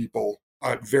transfers to people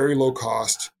at very low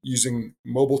cost using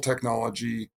mobile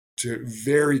technology to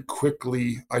very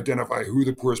quickly identify who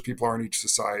the poorest people are in each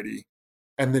society.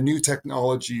 And the new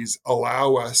technologies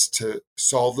allow us to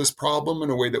solve this problem in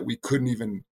a way that we couldn't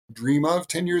even dream of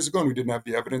 10 years ago, and we didn't have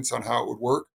the evidence on how it would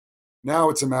work. Now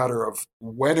it's a matter of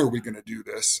when are we going to do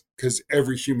this? Because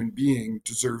every human being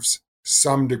deserves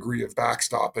some degree of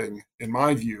backstopping, in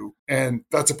my view, and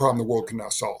that's a problem the world can now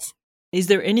solve. Is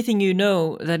there anything you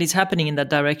know that is happening in that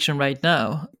direction right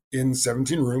now? In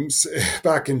 17 rooms,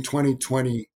 back in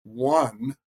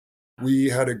 2021, we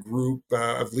had a group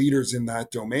of leaders in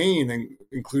that domain,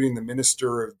 including the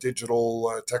Minister of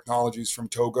Digital Technologies from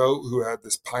Togo, who had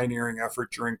this pioneering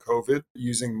effort during COVID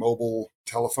using mobile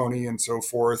telephony and so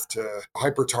forth to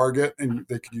hyper-target, and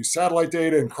they could use satellite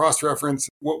data and cross-reference.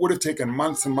 What would have taken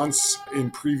months and months in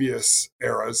previous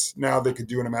eras, now they could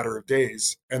do in a matter of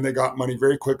days. And they got money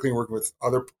very quickly and working with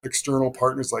other external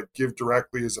partners like Give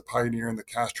Directly as a pioneer in the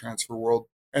cash transfer world.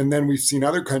 And then we've seen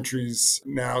other countries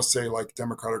now say, like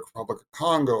Democratic Republic of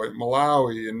Congo and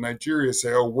Malawi and Nigeria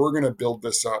say, oh, we're going to build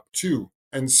this up too.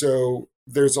 And so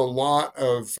there's a lot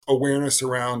of awareness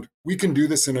around, we can do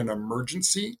this in an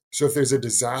emergency. So if there's a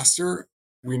disaster,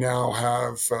 we now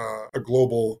have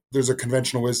there's a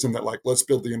conventional wisdom that like, let's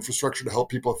build the infrastructure to help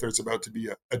people if there's about to be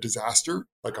a disaster,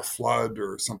 like a flood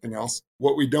or something else.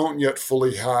 What we don't yet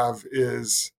fully have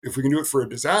is, if we can do it for a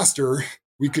disaster,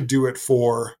 we could do it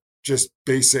for just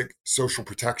basic social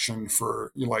protection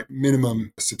for like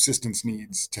minimum subsistence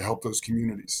needs to help those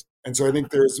communities. And so I think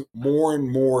there's more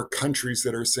and more countries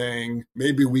that are saying,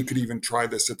 maybe we could even try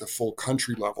this at the full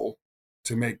country level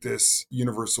to make this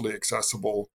universally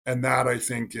accessible. And that, I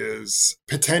think, is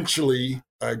potentially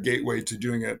a gateway to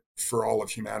doing it for all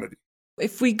of humanity.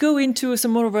 If we go into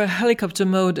some more of a helicopter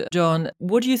mode, John,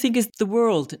 what do you think is the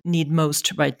world need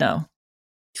most right now?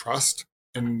 Trust,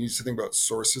 and it needs to think about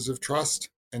sources of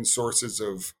trust and sources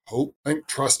of hope. I think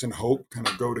trust and hope kind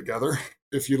of go together.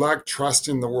 If you lack trust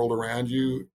in the world around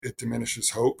you, it diminishes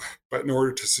hope. But in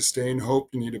order to sustain hope,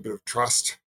 you need a bit of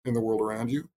trust in the world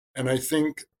around you. And I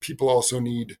think people also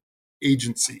need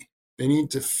agency. They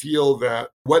need to feel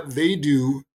that what they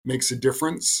do makes a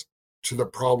difference to the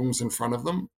problems in front of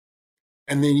them.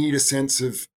 And they need a sense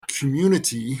of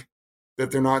community,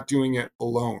 that they're not doing it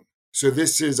alone. So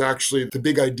this is actually the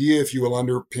big idea, if you will,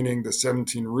 underpinning the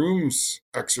 17 rooms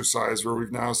exercise, where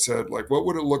we've now said, like, what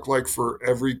would it look like for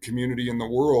every community in the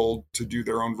world to do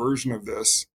their own version of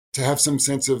this, to have some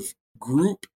sense of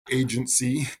group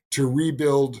agency, to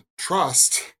rebuild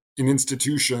trust in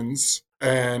institutions,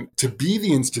 and to be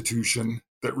the institution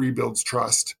that rebuilds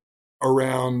trust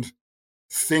around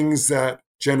things that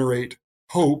generate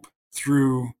hope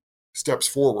through steps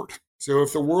forward. So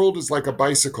if the world is like a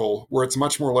bicycle where it's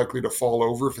much more likely to fall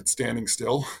over if it's standing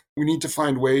still, we need to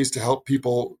find ways to help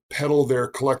people pedal their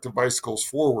collective bicycles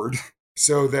forward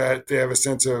so that they have a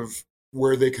sense of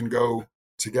where they can go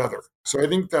together. So I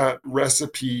think that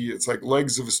recipe, it's like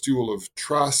legs of a stool of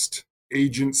trust,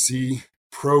 agency,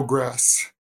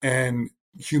 progress, and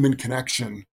human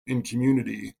connection in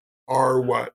community are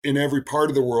what in every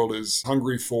part of the world is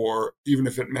hungry for, even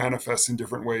if it manifests in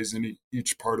different ways in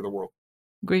each part of the world.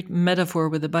 Great metaphor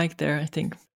with the bike there, I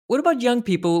think. What about young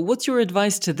people? What's your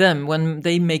advice to them when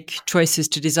they make choices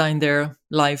to design their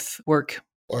life work?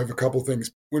 Well, I have a couple things.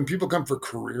 When people come for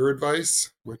career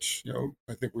advice, which,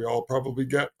 I think we all probably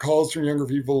get calls from younger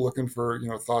people looking for,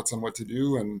 thoughts on what to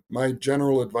do. And my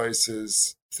general advice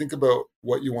is think about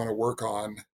what you want to work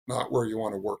on, not where you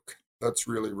want to work. That's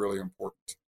really, really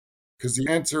important. Because the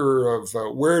answer of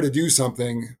where to do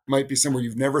something might be somewhere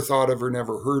you've never thought of or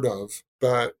never heard of,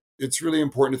 but it's really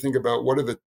important to think about what are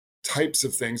the types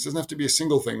of things. It doesn't have to be a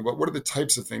single thing, but what are the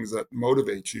types of things that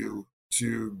motivate you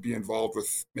to be involved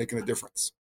with making a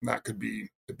difference? And that could be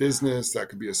a business, that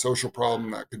could be a social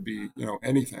problem, that could be,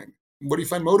 anything. What do you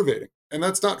find motivating? And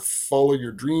that's not follow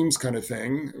your dreams kind of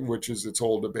thing, which is its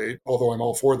whole debate, although I'm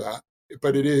all for that.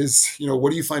 But it is, what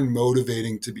do you find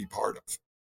motivating to be part of?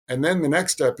 And then the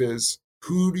next step is,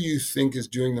 who do you think is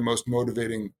doing the most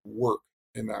motivating work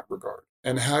in that regard?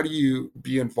 And how do you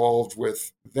be involved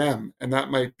with them? And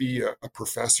that might be a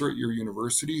professor at your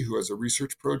university who has a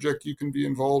research project you can be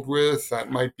involved with. That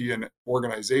might be an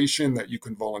organization that you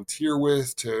can volunteer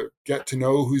with to get to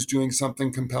know who's doing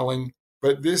something compelling.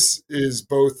 But this is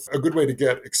both a good way to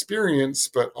get experience,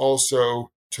 but also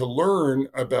to learn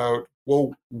about,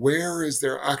 well, where is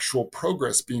there actual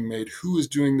progress being made? Who is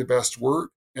doing the best work?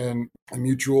 And a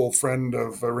mutual friend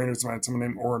of Rainer's mine, someone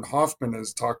named Oren Hoffman,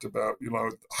 has talked about,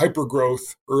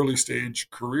 hyper-growth, early-stage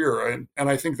career. And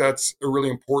I think that's a really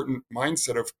important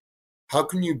mindset of how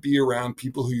can you be around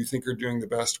people who you think are doing the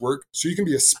best work so you can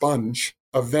be a sponge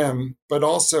of them, but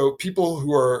also people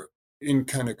who are in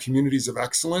kind of communities of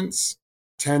excellence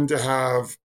tend to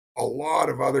have a lot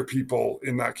of other people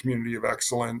in that community of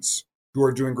excellence who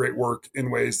are doing great work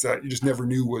in ways that you just never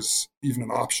knew was even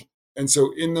an option. And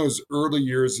so in those early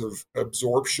years of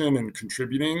absorption and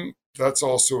contributing, that's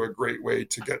also a great way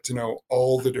to get to know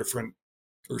all the different,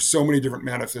 or so many different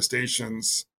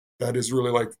manifestations. That is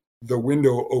really like the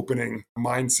window opening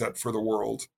mindset for the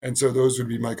world. And so those would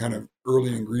be my kind of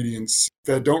early ingredients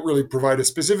that don't really provide a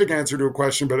specific answer to a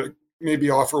question, but maybe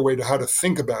offer a way to how to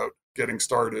think about getting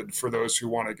started for those who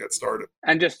want to get started.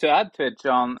 And just to add to it,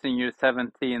 John, in your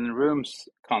 17 rooms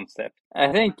concept,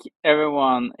 I think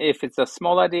everyone, if it's a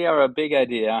small idea or a big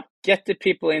idea, get the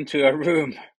people into a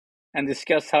room and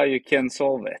discuss how you can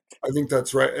solve it. I think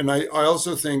that's right. And I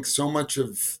also think so much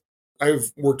of,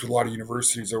 I've worked with a lot of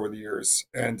universities over the years,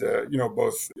 and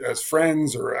both as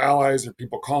friends or allies, or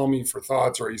people call me for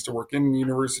thoughts, or I used to work in the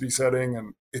university setting,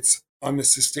 and it's on the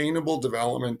sustainable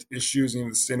development issues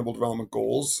and the sustainable development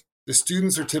goals. The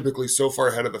students are typically so far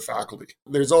ahead of the faculty.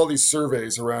 There's all these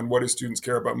surveys around what do students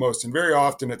care about most, and very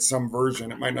often it's some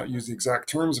version. It might not use the exact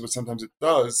terms, but sometimes it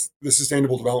does. The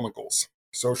sustainable development goals,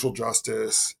 social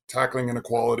justice, tackling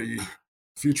inequality,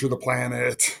 future of the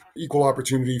planet, equal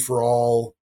opportunity for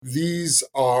all. These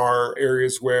are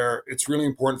areas where it's really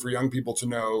important for young people to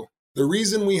know the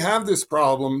reason we have this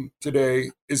problem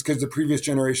today is because the previous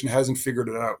generation hasn't figured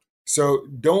it out. So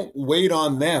don't wait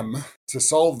on them to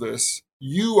solve this.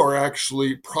 You are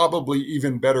actually probably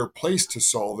even better placed to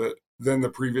solve it than the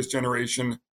previous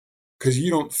generation because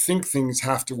you don't think things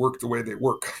have to work the way they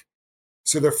work.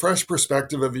 So the fresh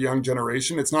perspective of the young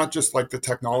generation, it's not just like the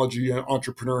technology and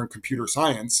entrepreneur and computer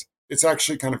science. It's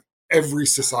actually kind of every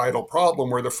societal problem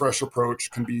where the fresh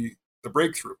approach can be the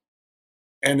breakthrough.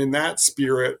 And in that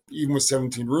spirit, even with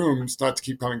 17 rooms, not to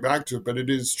keep coming back to it, but it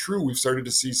is true, we've started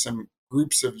to see some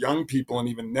groups of young people and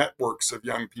even networks of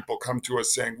young people come to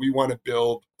us saying, we want to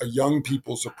build a young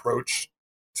people's approach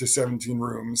to 17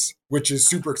 rooms, which is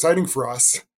super exciting for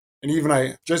us. And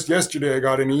even just yesterday, I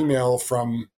got an email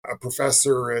from a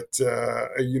professor at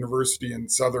a university in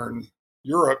Southern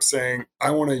Europe saying,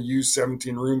 I want to use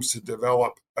 17 rooms to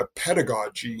develop a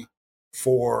pedagogy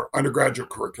for undergraduate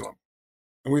curriculum.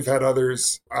 And we've had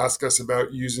others ask us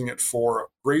about using it for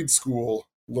grade school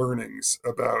learnings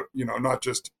about, not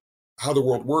just how the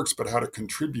world works, but how to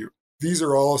contribute. These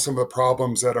are all some of the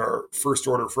problems that are first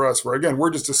order for us, where again, we're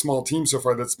just a small team so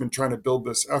far that's been trying to build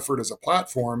this effort as a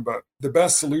platform, but the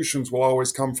best solutions will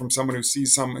always come from someone who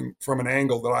sees something from an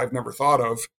angle that I've never thought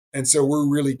of. And so we're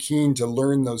really keen to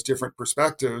learn those different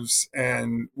perspectives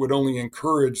and would only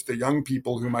encourage the young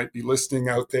people who might be listening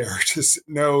out there to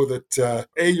know that,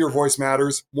 A, your voice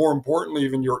matters. More importantly,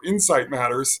 even your insight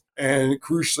matters. And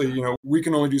crucially, we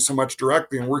can only do so much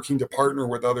directly, and we're keen to partner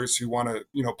with others who want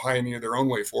to, pioneer their own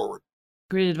way forward.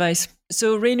 Great advice.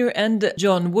 So Rainer and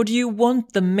John, what do you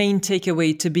want the main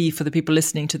takeaway to be for the people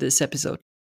listening to this episode?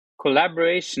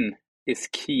 Collaboration is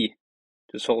key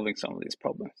to solving some of these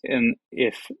problems. And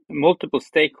if multiple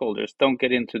stakeholders don't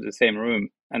get into the same room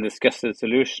and discuss the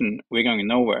solution, we're going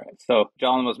nowhere. So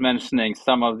John was mentioning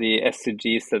some of the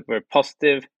SDGs that were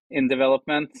positive in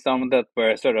development, some that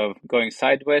were sort of going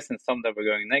sideways and some that were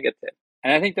going negative.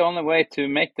 And I think the only way to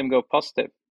make them go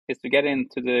positive is to get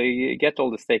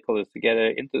all the stakeholders together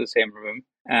into the same room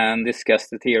and discuss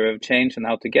the theory of change and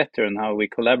how to get there and how we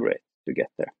collaborate to get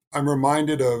there. I'm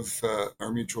reminded of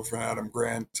our mutual friend, Adam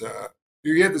Grant.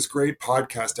 He had this great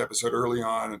podcast episode early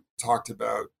on and talked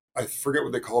about, I forget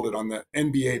what they called it, on the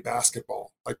NBA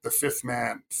basketball, like the fifth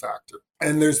man factor.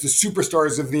 And there's the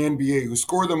superstars of the NBA who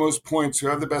score the most points, who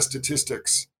have the best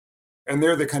statistics. And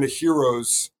they're the kind of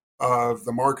heroes of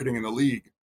the marketing in the league.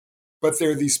 But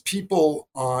there are these people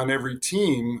on every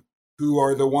team who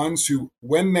are the ones who,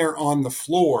 when they're on the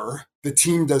floor, the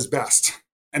team does best.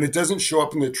 And it doesn't show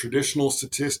up in the traditional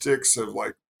statistics of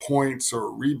like points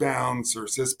or rebounds or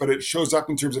assists, but it shows up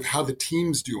in terms of how the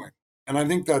team's doing. And I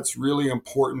think that's really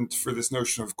important for this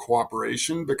notion of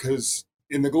cooperation, because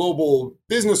in the global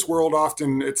business world,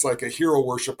 often it's like a hero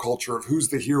worship culture of who's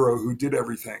the hero who did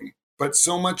everything. But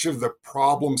so much of the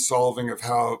problem solving of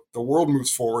how the world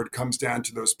moves forward comes down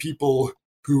to those people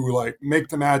who like make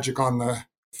the magic on the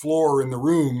floor in the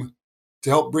room to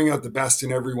help bring out the best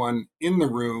in everyone in the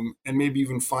room and maybe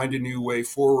even find a new way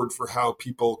forward for how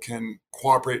people can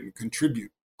cooperate and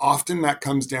contribute. Often that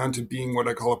comes down to being what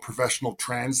I call a professional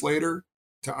translator,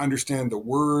 to understand the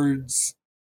words,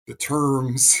 the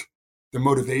terms, the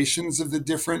motivations of the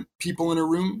different people in a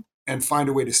room and find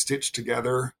a way to stitch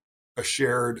together a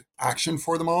shared action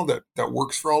for them all that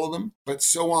works for all of them. But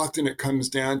so often it comes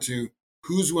down to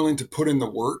who's willing to put in the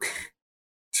work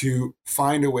to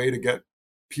find a way to get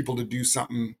people to do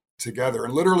something together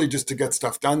and literally just to get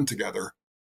stuff done together.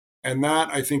 And that,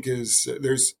 I think,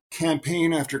 there's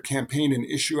campaign after campaign and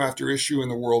issue after issue in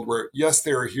the world where, yes,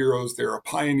 there are heroes, there are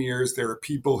pioneers, there are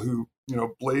people who,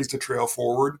 blazed a trail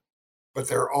forward, but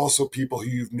there are also people who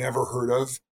you've never heard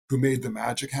of who made the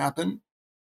magic happen.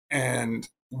 And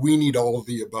we need all of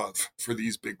the above for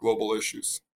these big global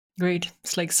issues. Great.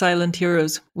 It's like silent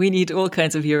heroes. We need all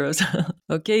kinds of heroes.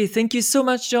 Okay. Thank you so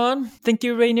much, John. Thank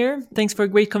you, Rainier. Thanks for a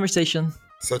great conversation.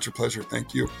 Such a pleasure.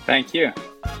 Thank you. Thank you.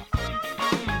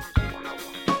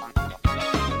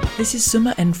 This is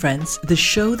Summa and Friends, the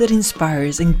show that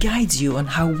inspires and guides you on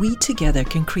how we together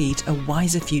can create a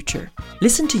wiser future.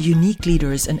 Listen to unique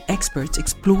leaders and experts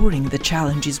exploring the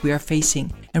challenges we are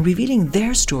facing and revealing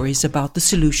their stories about the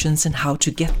solutions and how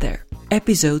to get there.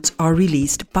 Episodes are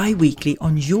released bi-weekly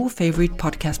on your favorite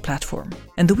podcast platform.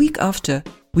 And the week after,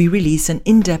 we release an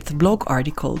in-depth blog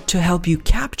article to help you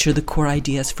capture the core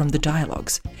ideas from the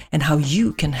dialogues and how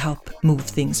you can help move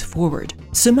things forward.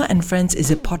 Summa and Friends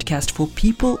is a podcast for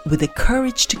people with the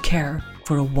courage to care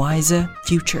for a wiser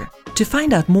future. To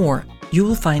find out more, you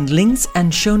will find links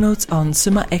and show notes on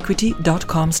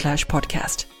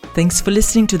summaequity.com/podcast. Thanks for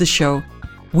listening to the show.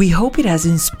 We hope it has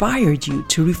inspired you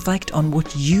to reflect on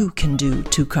what you can do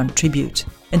to contribute.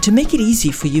 And to make it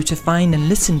easy for you to find and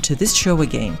listen to this show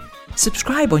again,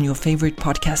 subscribe on your favorite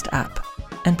podcast app.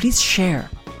 And please share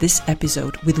this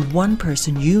episode with one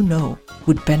person you know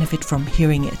would benefit from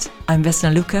hearing it. I'm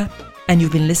Vesna Luka, and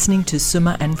you've been listening to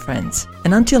Summa and Friends.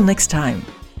 And until next time,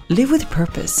 live with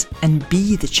purpose and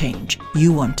be the change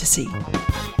you want to see.